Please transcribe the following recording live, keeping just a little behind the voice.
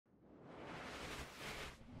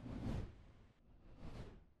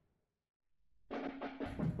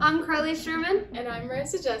I'm Carly Sherman. And I'm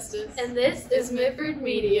Marissa Justice. And this is Minford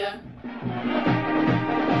Media.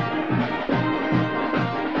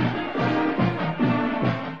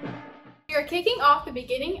 We are kicking off the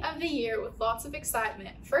beginning of the year with lots of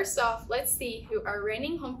excitement. First off, let's see who our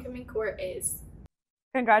reigning homecoming court is.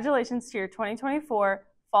 Congratulations to your 2024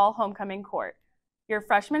 Fall Homecoming Court. Your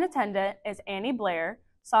freshman attendant is Annie Blair,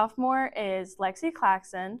 sophomore is Lexi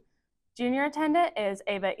Claxon, junior attendant is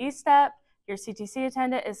Ava Estep, your CTC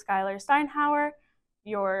attendant is Skylar Steinhauer,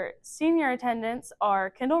 your senior attendants are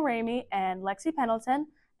Kendall Ramey and Lexi Pendleton,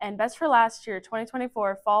 and best for last, your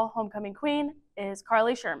 2024 Fall Homecoming Queen is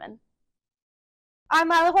Carly Sherman. I'm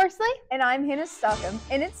Mila Horsley. And I'm Hannah Stockham.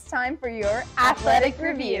 And it's time for your Athletic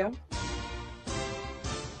Review.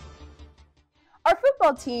 Our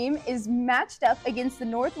football team is matched up against the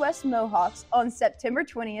Northwest Mohawks on September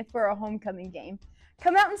 20th for a homecoming game.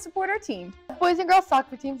 Come out and support our team. Boys and girls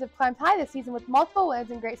soccer teams have climbed high this season with multiple wins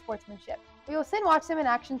and great sportsmanship. We will soon watch them in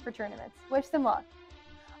action for tournaments. Wish them luck.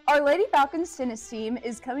 Our Lady Falcons tennis team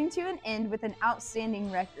is coming to an end with an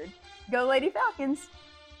outstanding record. Go Lady Falcons!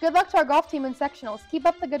 Good luck to our golf team in sectionals. Keep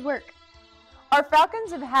up the good work. Our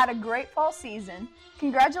Falcons have had a great fall season.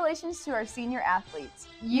 Congratulations to our senior athletes.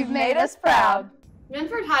 You've made us proud.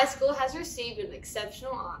 Minford High School has received an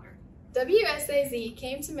exceptional honor. WSAZ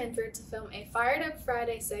came to Minford to film a Fired Up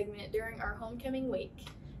Friday segment during our homecoming week.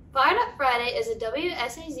 Fired Up Friday is a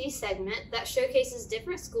WSAZ segment that showcases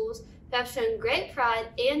different schools who have shown great pride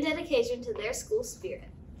and dedication to their school spirit.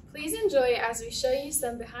 Please enjoy as we show you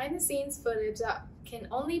some behind-the-scenes footage that can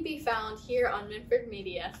only be found here on Minford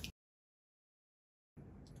Media.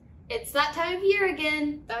 It's that time of year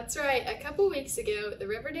again. That's right. A couple weeks ago, the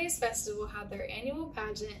River Days Festival had their annual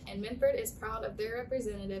pageant, and Minford is proud of their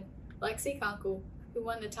representative, Lexi Conkle, who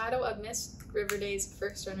won the title of Miss River Days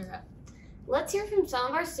first runner-up. Let's hear from some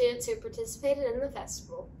of our students who participated in the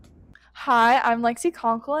festival. Hi, I'm Lexi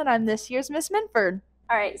Conkle, and I'm this year's Miss Minford.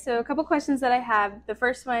 All right, so a couple questions that I have. The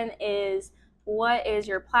first one is, what is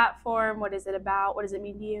your platform? What is it about? What does it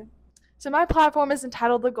mean to you? So my platform is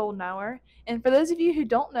entitled The Golden Hour, and for those of you who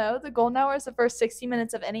don't know, the Golden Hour is the first 60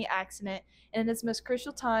 minutes of any accident, and it is the most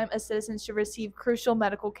crucial time a citizen should receive crucial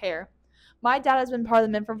medical care. My dad has been part of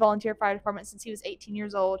the Minford Volunteer Fire Department since he was 18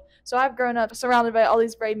 years old, so I've grown up surrounded by all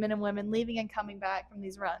these brave men and women leaving and coming back from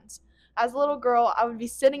these runs. As a little girl, I would be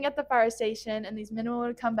sitting at the fire station, and these men and women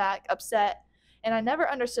would come back upset, and I never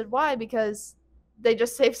understood why, because they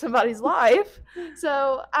just saved somebody's life.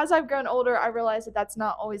 So as I've grown older, I realized that that's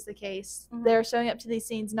not always the case. They're showing up to these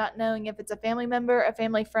scenes not knowing if it's a family member, a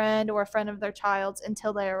family friend, or a friend of their child's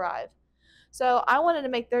until they arrive. So I wanted to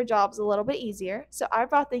make their jobs a little bit easier. So I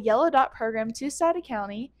brought the Yellow Dot program to Sauter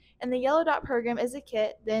County, and the Yellow Dot program is a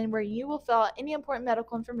kit then where you will fill out any important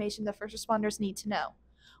medical information the first responders need to know.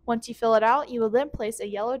 Once you fill it out, you will then place a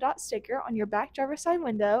Yellow Dot sticker on your back driver's side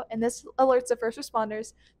window, and this alerts the first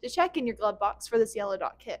responders to check in your glove box for this Yellow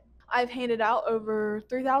Dot kit. I've handed out over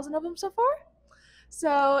 3,000 of them so far.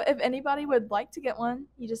 So if anybody would like to get one,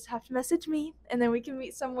 you just have to message me, and then we can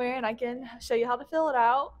meet somewhere and I can show you how to fill it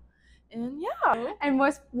out. And yeah. And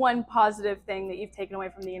what's one positive thing that you've taken away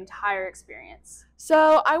from the entire experience?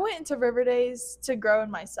 So I went into River Days to grow in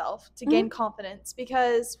myself, to gain confidence,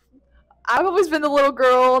 because I've always been the little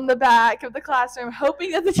girl in the back of the classroom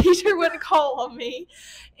hoping that the teacher wouldn't call on me.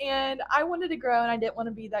 And I wanted to grow, and I didn't want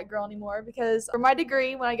to be that girl anymore, because for my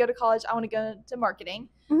degree, when I go to college, I want to go to marketing.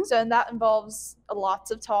 So and that involves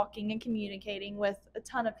lots of talking and communicating with a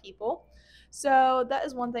ton of people. So that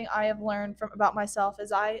is one thing I have learned about myself,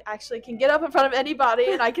 is I actually can get up in front of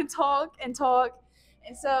anybody and I can talk and talk.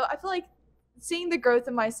 And so I feel like seeing the growth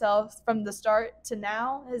in myself from the start to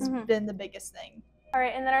now has been the biggest thing. All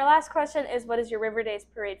right, and then our last question is, what is your River Days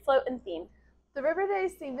Parade float and theme? The River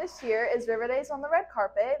Days theme this year is River Days on the Red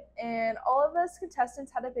Carpet, and all of us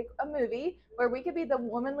contestants had to pick a movie where we could be the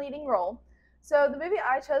woman leading role. So the movie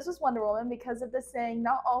I chose was Wonder Woman because of the saying,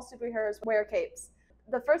 not all superheroes wear capes.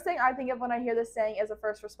 The first thing I think of when I hear this saying is a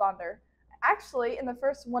first responder. Actually, in the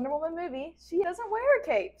first Wonder Woman movie, she doesn't wear a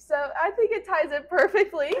cape, so I think it ties it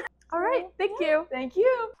perfectly. All right, thank you. Thank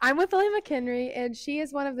you. I'm with Lily McHenry, and she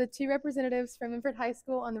is one of the 2 representatives from Minford High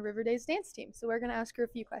School on the River Days dance team. So we're going to ask her a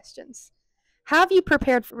few questions. How have you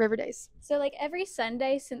prepared for River Days? So like every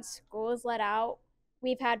Sunday since school is let out,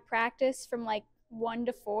 we've had practice from like 1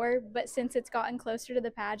 to 4, but since it's gotten closer to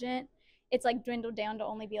the pageant, it's like dwindled down to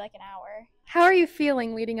only be like an hour. How are you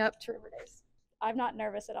feeling leading up to River Days? I'm not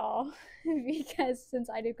nervous at all because since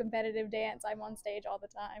I do competitive dance, I'm on stage all the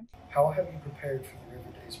time. How have you prepared for the River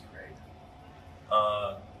Days parade?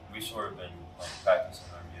 We've sort of been practicing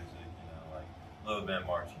our music, like a little bit of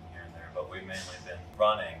marching here and there, but we've mainly been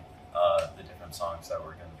running the different songs that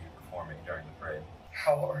we're going to be performing during the parade.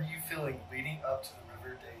 How are you feeling leading up to the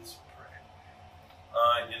River Days parade?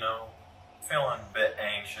 Feeling a bit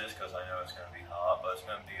anxious because I know it's going to be hot, but it's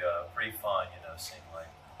going to be pretty fun, seeing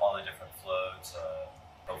like all the different floats.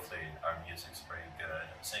 Hopefully our music's pretty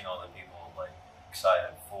good. Seeing all the people like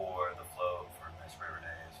excited for the float, for Miss River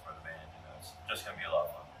Days, for the band, it's just going to be a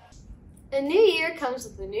lot of fun. A new year comes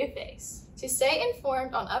with a new face. To stay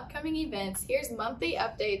informed on upcoming events, here's monthly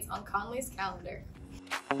updates on Conley's calendar.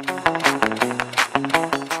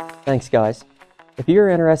 Thanks, guys. If you are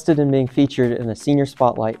interested in being featured in a senior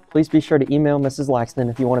spotlight, please be sure to email Mrs.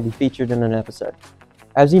 Laxton if you want to be featured in an episode.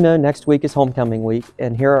 As you know, next week is homecoming week,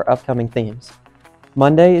 and here are upcoming themes.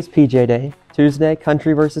 Monday is PJ Day, Tuesday,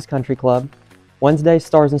 Country vs. Country Club, Wednesday,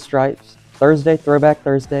 Stars and Stripes, Thursday, Throwback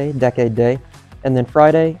Thursday, Decade Day, and then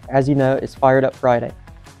Friday, as you know, is Fired Up Friday.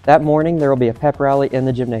 That morning, there will be a pep rally in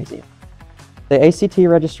the gymnasium. The ACT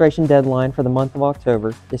registration deadline for the month of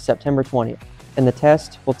October is September 20th. And the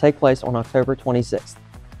test will take place on October 26th.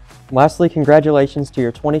 Lastly, congratulations to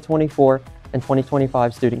your 2024 and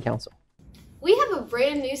 2025 Student Council. We have a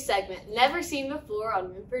brand new segment never seen before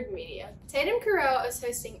on Minford Media. Tatum Carell is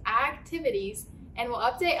hosting activities and will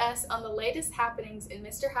update us on the latest happenings in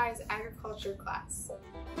Mr. High's agriculture class.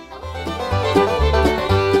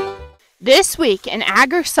 This week in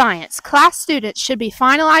Agri-Science, class students should be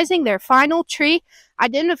finalizing their final tree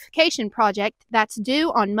identification project that's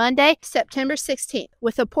due on Monday, September 16th,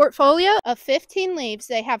 with a portfolio of 15 leaves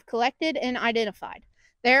they have collected and identified.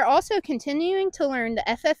 They are also continuing to learn the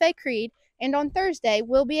FFA Creed, and on Thursday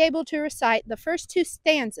will be able to recite the first 2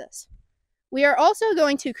 stanzas. We are also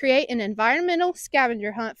going to create an environmental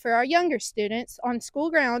scavenger hunt for our younger students on school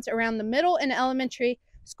grounds around the middle and elementary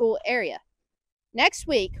school area. Next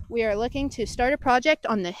week, we are looking to start a project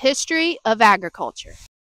on the history of agriculture.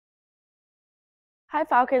 Hi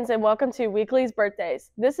Falcons, and welcome to Weekly's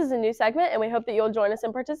Birthdays. This is a new segment and we hope that you'll join us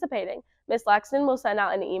in participating. Ms. Laxton will send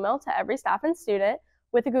out an email to every staff and student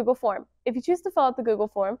with a Google form. If you choose to fill out the Google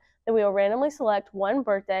form, then we will randomly select one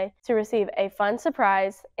birthday to receive a fun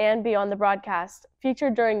surprise and be on the broadcast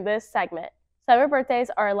featured during this segment. 7 birthdays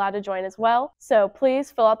are allowed to join as well, so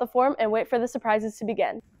please fill out the form and wait for the surprises to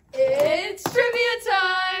begin. It's trivia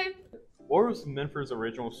time! What was Minford's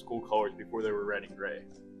original school colors before they were red and gray?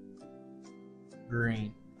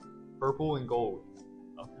 Green. Purple and gold.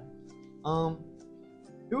 Okay.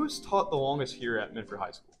 Who was taught the longest here at Minford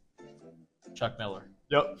High School? Chuck Miller.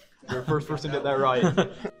 Yep. You're the first person to get that right.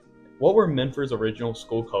 What were Minford's original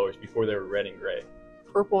school colors before they were red and gray?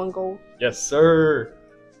 Purple and gold. Yes, sir.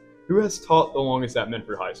 Who has taught the longest at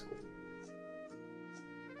Minford High School?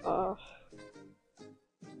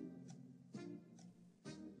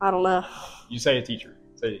 I don't know. You say a teacher.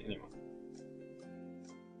 Say anyone.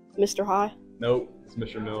 Mr. High? Nope, it's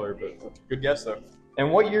Mr. Miller, but good guess though.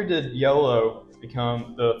 And what year did yellow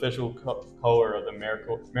become the official color of the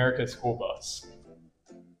America school bus?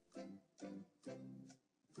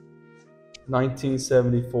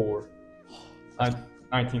 1974.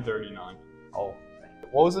 1939. Oh.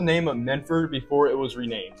 What was the name of Minford before it was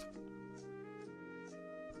renamed?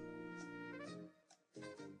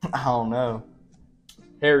 I don't know.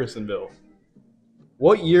 Harrisonville.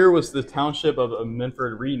 What year was the township of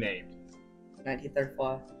Minford renamed?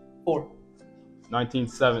 1934.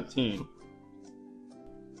 1917.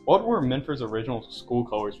 What were Minford's original school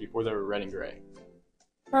colors before they were red and gray?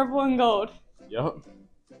 Purple and gold. Yep.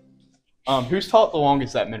 Who's taught the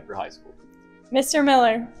longest at Minford High School? Mr.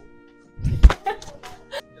 Miller.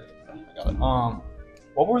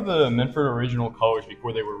 What were the Minford original colors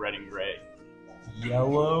before they were red and gray?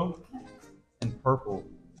 Yellow and purple.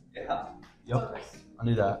 Yeah. Yep. I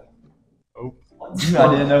knew that. Oh. I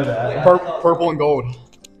didn't know that. Purple and gold.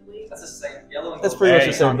 That's the same. Yellow and That's gold. pretty much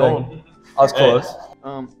the same thing. I was close.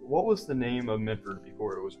 What was the name of Minford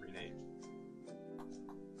before it was renamed?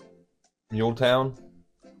 Muletown.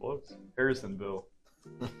 Close. Harrisonville.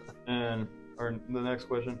 And the next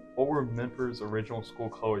question, what were Minford's original school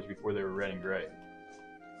colors before they were red and gray?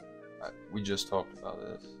 We just talked about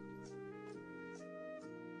this.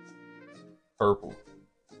 Purple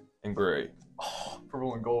and gray. Oh,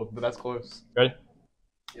 purple and gold, but that's close. Ready?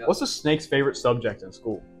 Yep. What's a snake's favorite subject in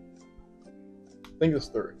school? Think this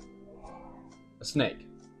through. A snake.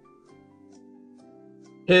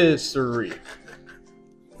 History.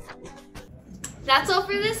 That's all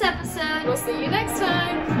for this episode. We'll see you next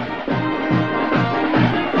time.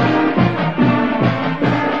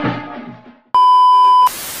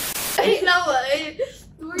 No way.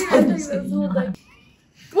 We're gonna do this whole thing.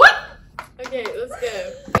 What? Okay, let's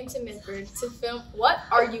go. Came to Minford to film. What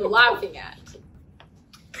are you laughing at?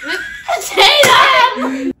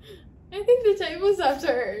 Tatum! I think the tables have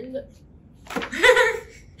turned.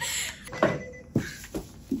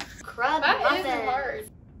 Crud That muffin. is hard.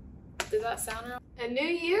 Does that sound wrong? A new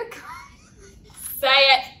year. Say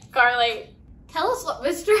it, Carly. Tell us what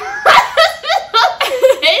Mr.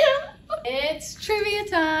 It's trivia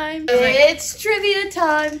time. It's trivia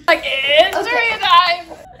time. Like, it's trivia time.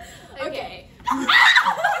 Okay.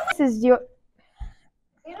 This is your.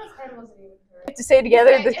 To say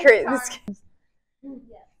together Okay, the it's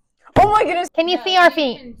Oh my goodness! Can you see our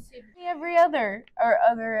feet? Every other or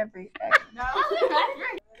other every.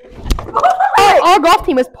 Oh, our golf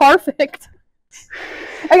team is perfect.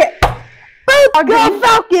 Okay. Go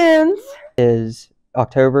Falcons! Is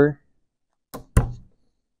October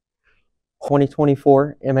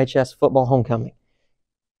 2024 MHS football homecoming.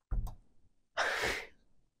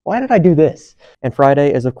 Why did I do this? And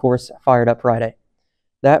Friday is, of course, Fired Up Friday.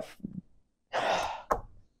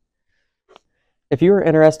 If you are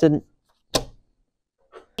interested,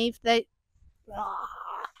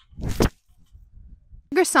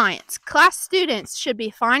 Science class students should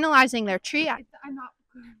be finalizing their tree. I'm not.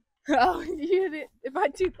 Oh, you hit it. Am I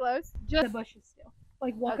too close? Just the bushes still.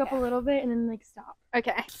 Like walk up a little bit and then like stop.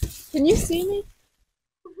 Okay. Can you see me?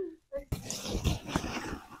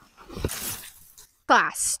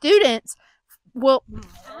 Class students will.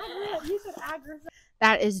 You said aggressive.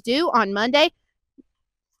 That is due on Monday.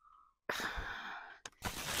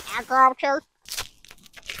 Agriculture.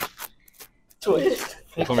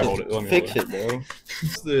 Let me hold it. Fix it, bro.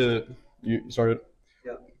 What's the you started?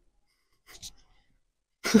 Yeah.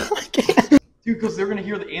 Dude, because they're gonna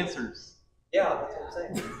hear the answers. Yeah, that's what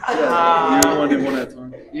I'm saying. You want to do one at a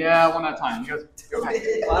time? Yeah, one at a time. You guys.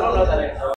 I don't know that.